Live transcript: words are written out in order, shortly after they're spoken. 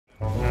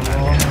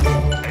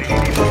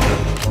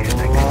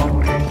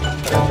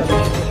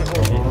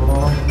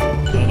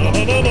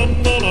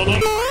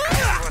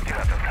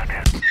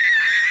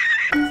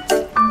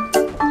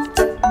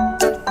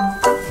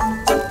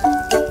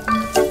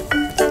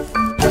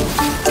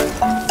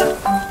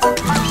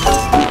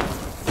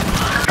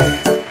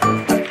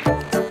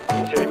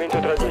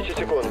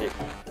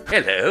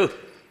Hello.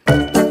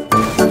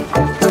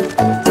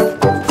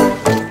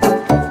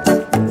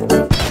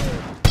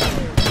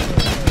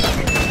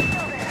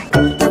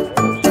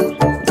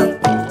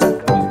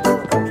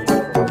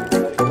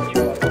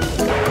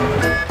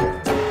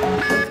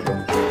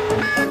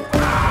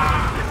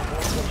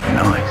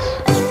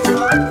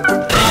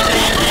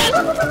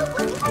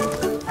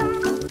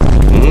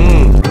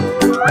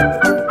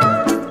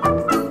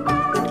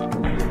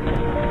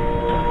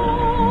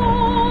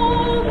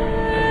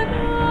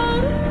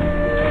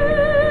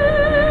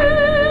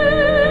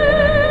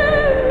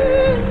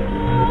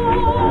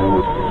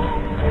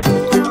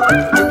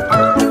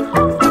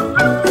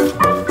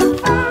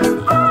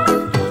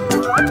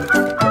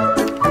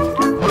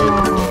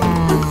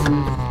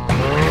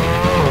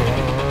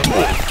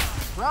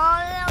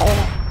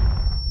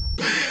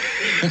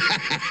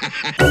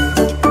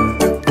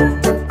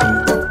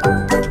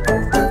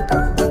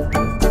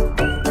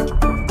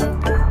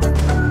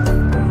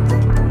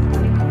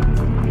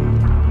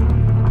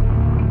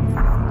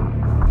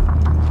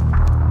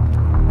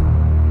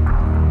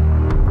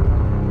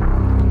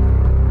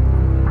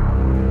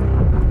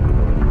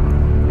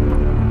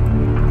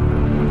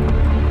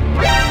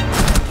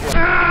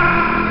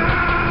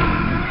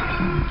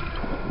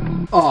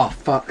 Oh,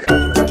 fuck.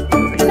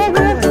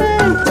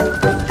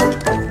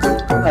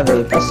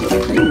 Avevo passato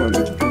prima.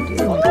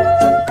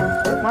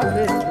 Ma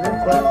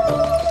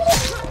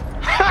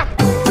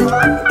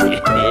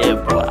Yeah,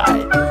 boy.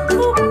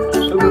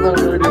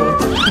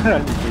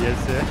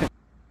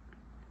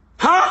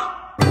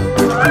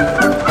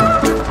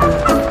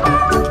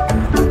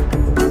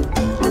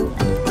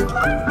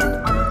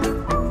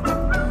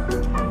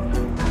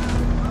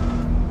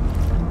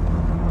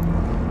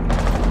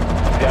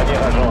 Dernier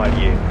agent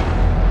allié.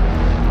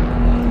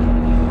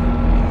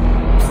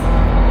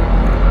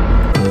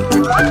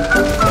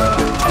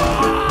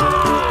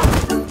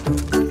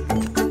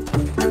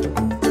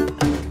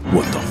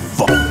 What the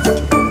fuck?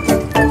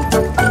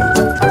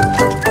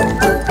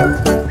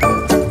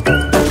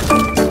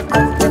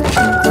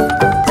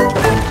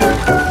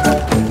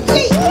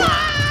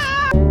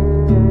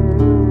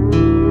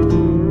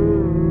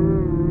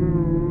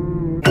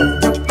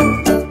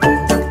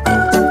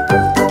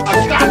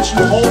 I got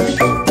you, homie.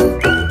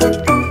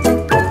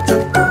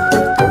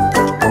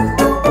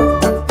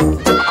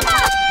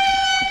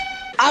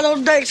 I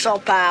don't think so,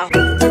 pal.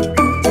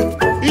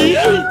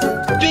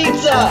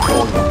 Pizza.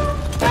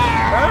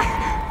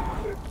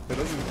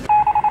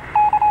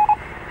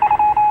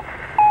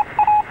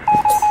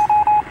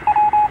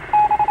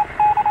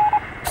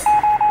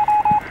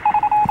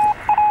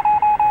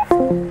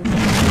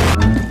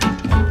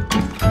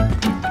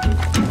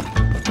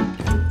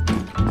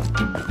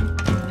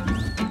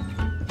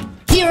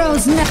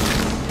 Heroes now.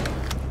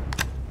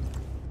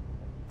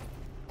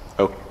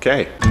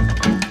 Okay.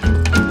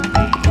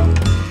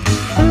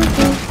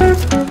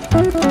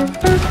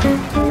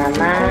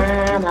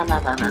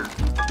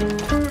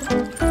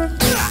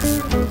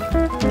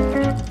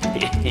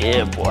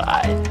 Yeah, boy.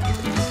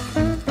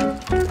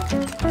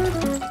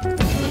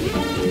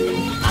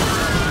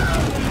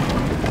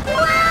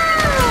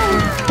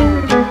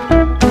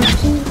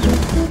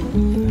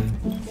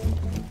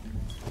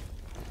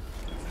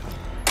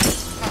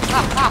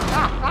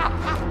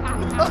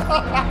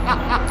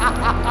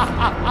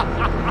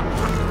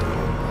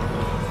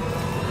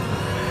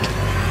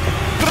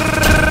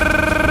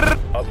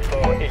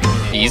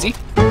 Easy?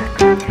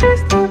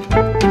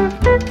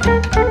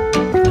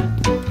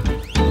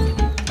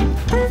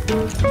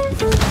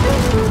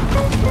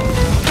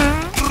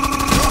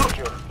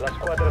 La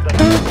squadra da...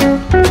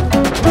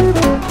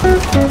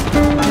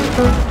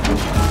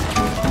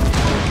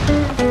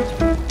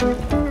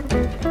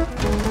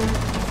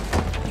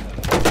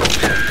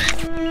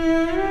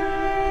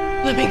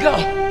 Let me go.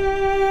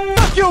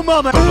 Fuck you,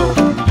 mama.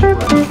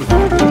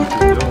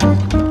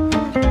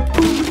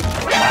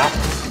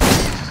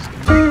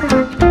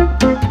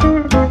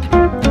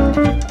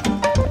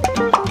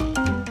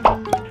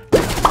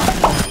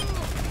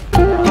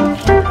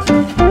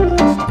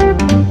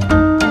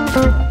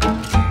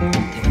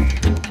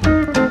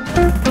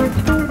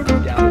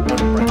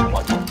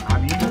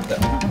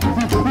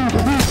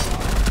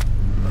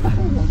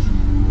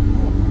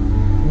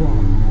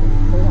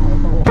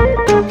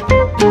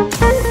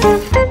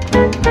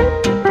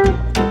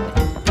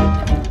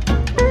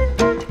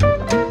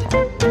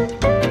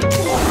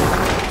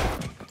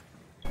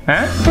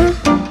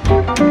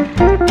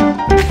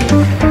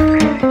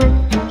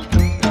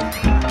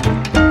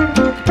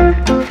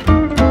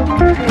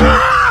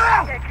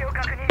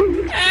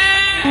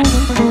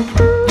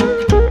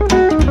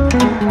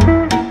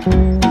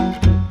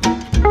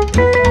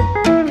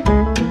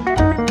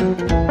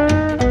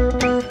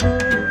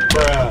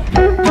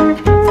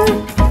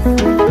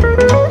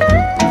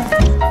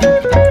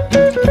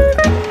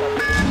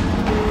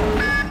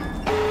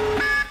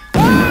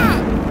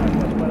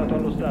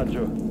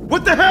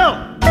 What the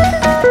hell?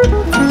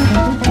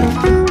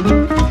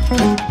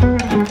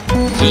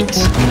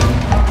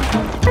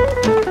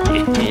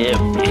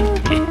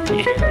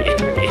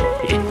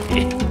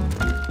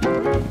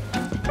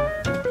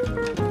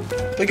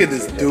 Look at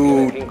this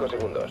dude. 5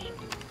 segundos.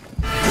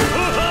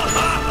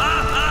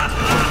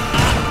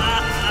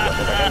 Los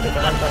atacantes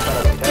avanzan para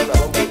utilizar la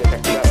bomba y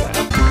desactivarla.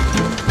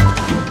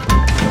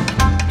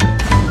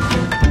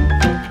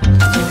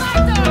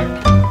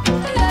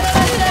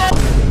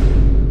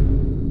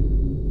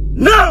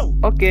 No!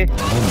 Okay.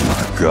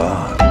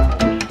 God.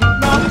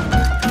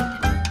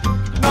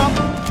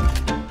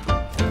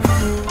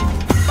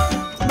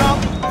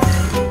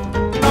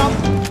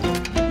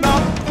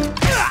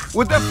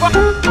 What the fuck?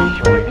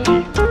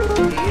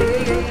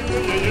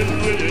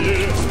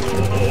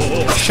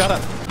 Shut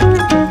up.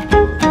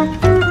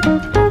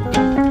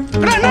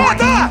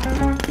 Granada!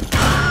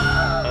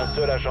 Un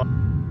seul agent.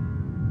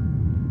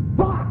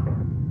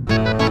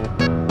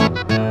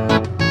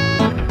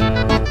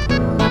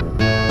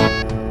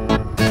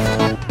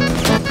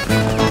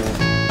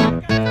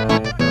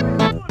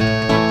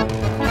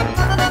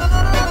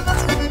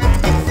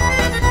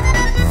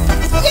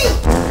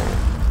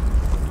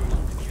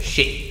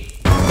 Shit.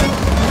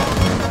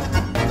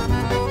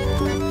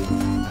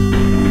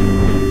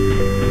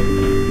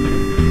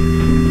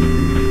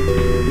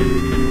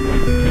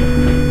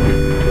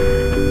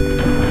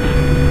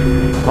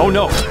 Oh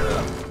no!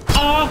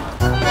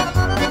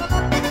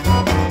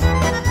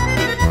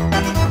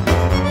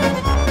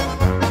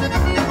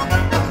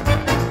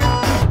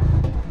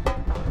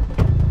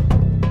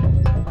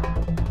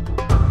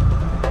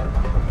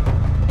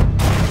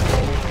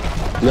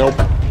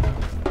 Nope.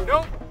 No!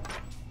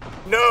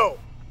 No!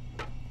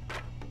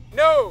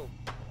 No!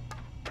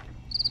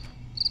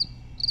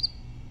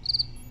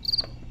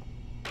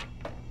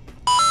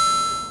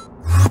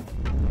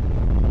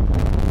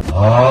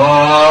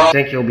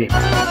 Thank you, B.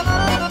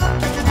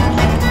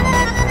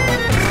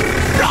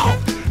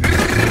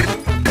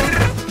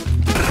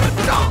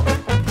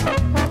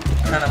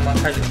 أنا ما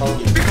حاجة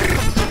خالص.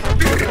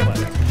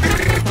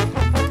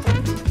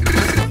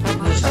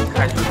 مش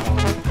حاجة.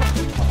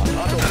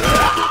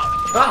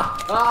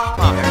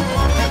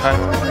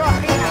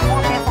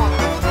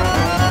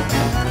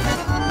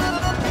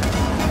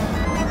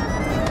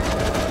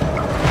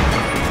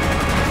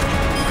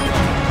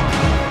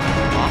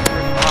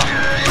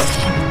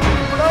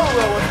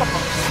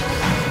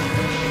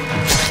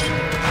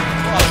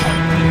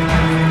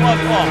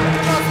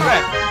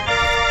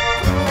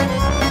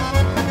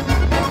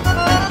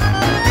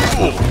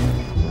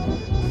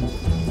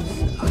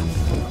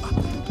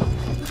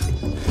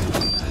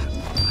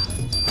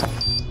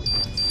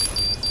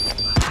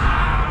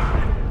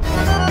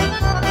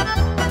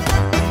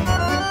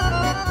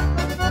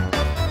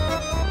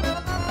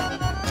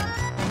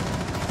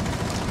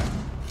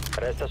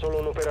 Resta solo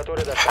un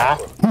operatore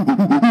d'attacco.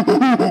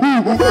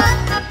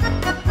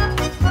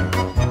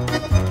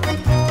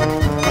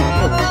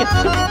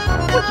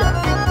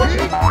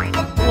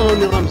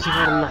 والله نظام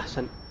سفارنا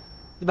أحسن.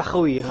 ذبح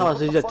خويه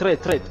خلاص يجي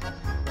تريد.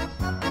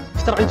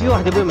 بس ترى عندي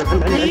واحد ابوي من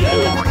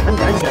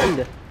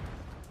عنده.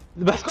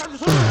 ذبح.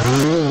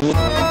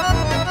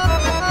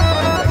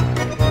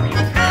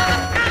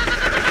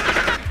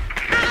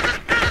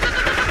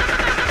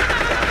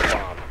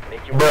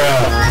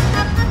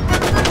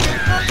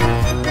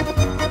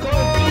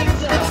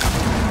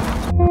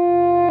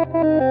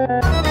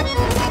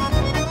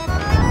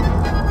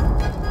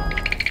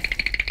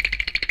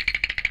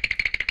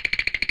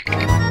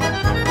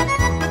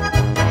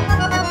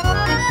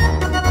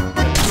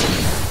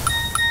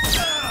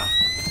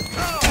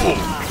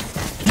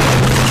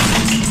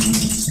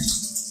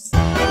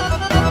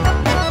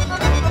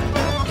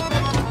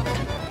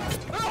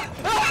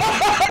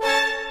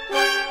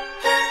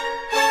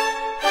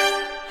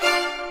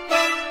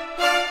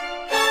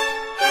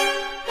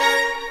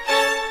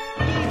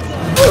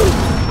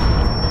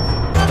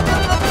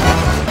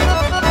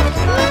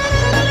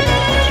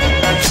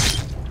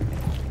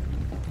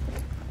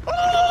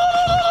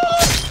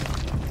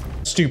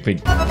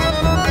 Stupid.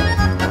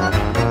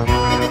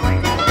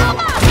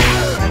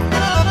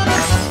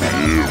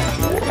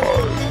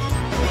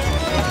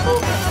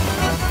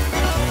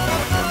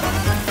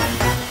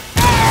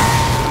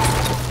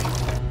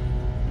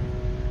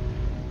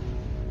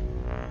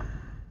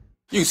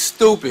 You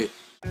stupid.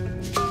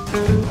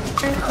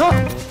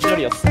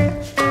 기절이었어.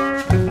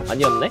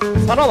 아니었네?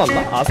 살아났나?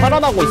 아,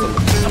 살아나고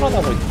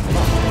있었구나.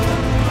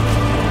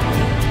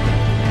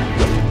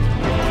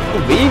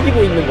 그럼 왜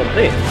이기고 있는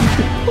건데?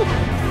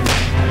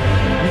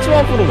 이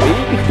조합으로 왜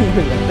이기고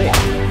있는 건데?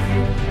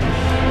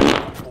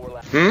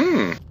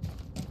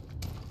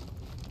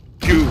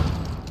 Q.